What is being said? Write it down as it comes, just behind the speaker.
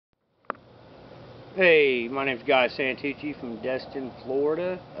Hey, my name's Guy Santucci from Destin,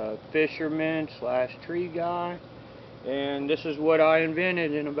 Florida, a fisherman slash tree guy, and this is what I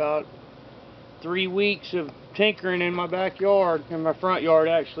invented in about 3 weeks of tinkering in my backyard, in my front yard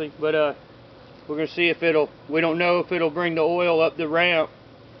actually. But we're gonna see if we don't know if it'll bring the oil up the ramp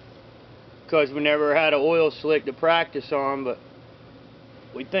because we never had an oil slick to practice on, but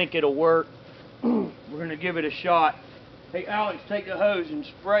we think it'll work. We're gonna give it a shot. Hey Alex, take the hose and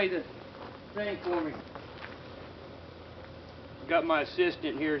spray the thing for me. Got my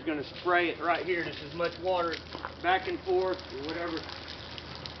assistant here is going to spray it right here, just as much water back and forth or whatever.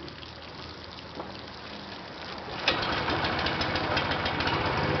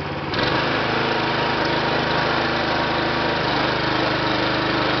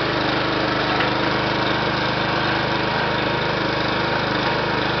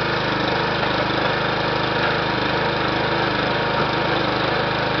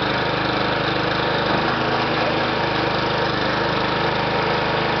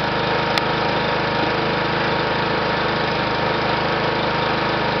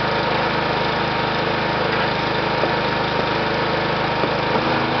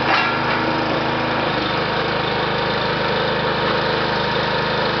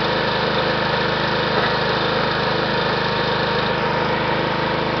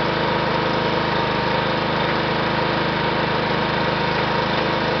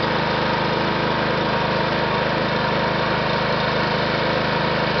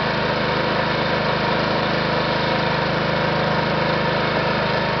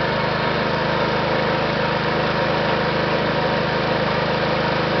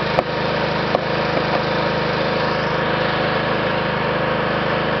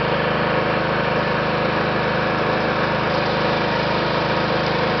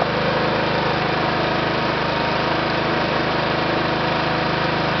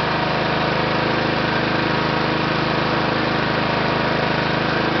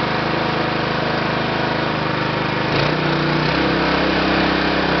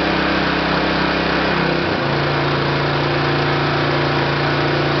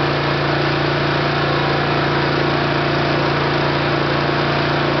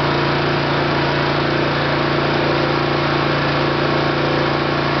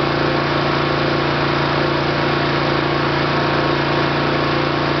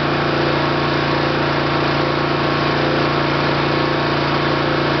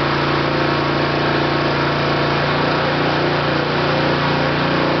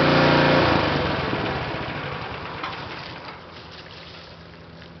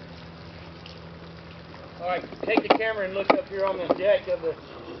 Alright, take the camera and look up here on the deck of the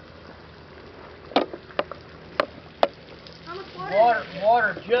How much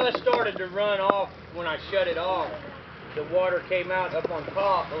water just started to run off when I shut it off. The water came out up on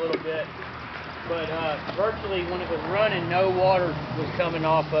top a little bit, but virtually when it was running, no water was coming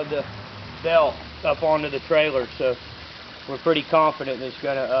off of the belt up onto the trailer. So we're pretty confident it's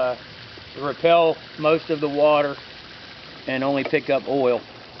going to repel most of the water and only pick up oil.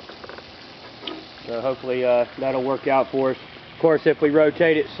 So hopefully that'll work out for us. Of course, if we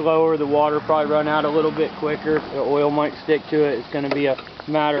rotate it slower, the water will probably run out a little bit quicker. The oil might stick to it. It's going to be a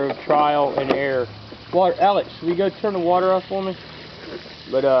matter of trial and error. Water, Alex, will you go turn the water off for me?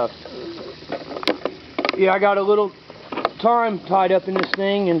 But yeah, I got a little time tied up in this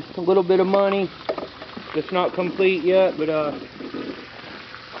thing and a little bit of money. It's not complete yet, but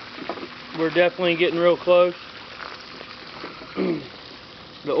we're definitely getting real close. The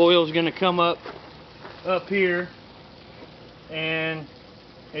oil's going to come up here, and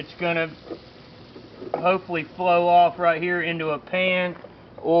it's going to hopefully flow off right here into a pan,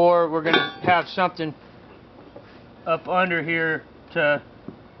 or we're going to have something up under here to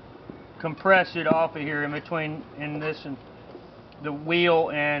compress it off of here in between this and the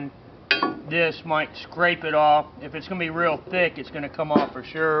wheel, and this might scrape it off. If it's going to be real thick, it's going to come off for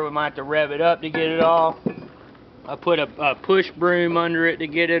sure. We might have to rev it up to get it off. I put a push broom under it to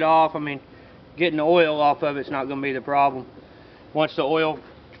get it off. I mean, getting the oil off of it's not going to be the problem. Once the oil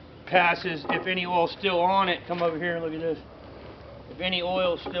passes, if any oil's still on it, come over here and look at this. If any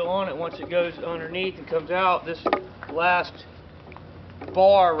oil is still on it, once it goes underneath and comes out, this last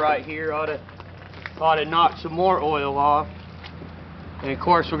bar right here ought to knock some more oil off. And of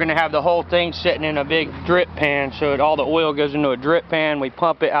course, we're going to have the whole thing sitting in a big drip pan, so all the oil goes into a drip pan. We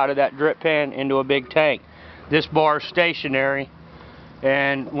pump it out of that drip pan into a big tank. This bar is stationary,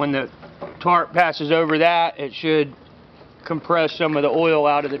 and when the tarp passes over that, it should compress some of the oil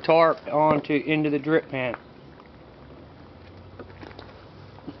out of the tarp into the drip pan.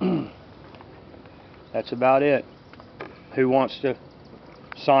 That's about it. Who wants to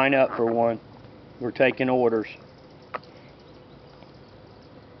sign up for one? We're taking orders.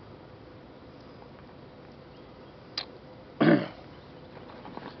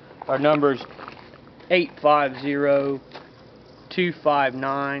 Our number is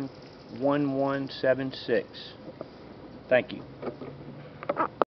 850-259-1176. Thank you.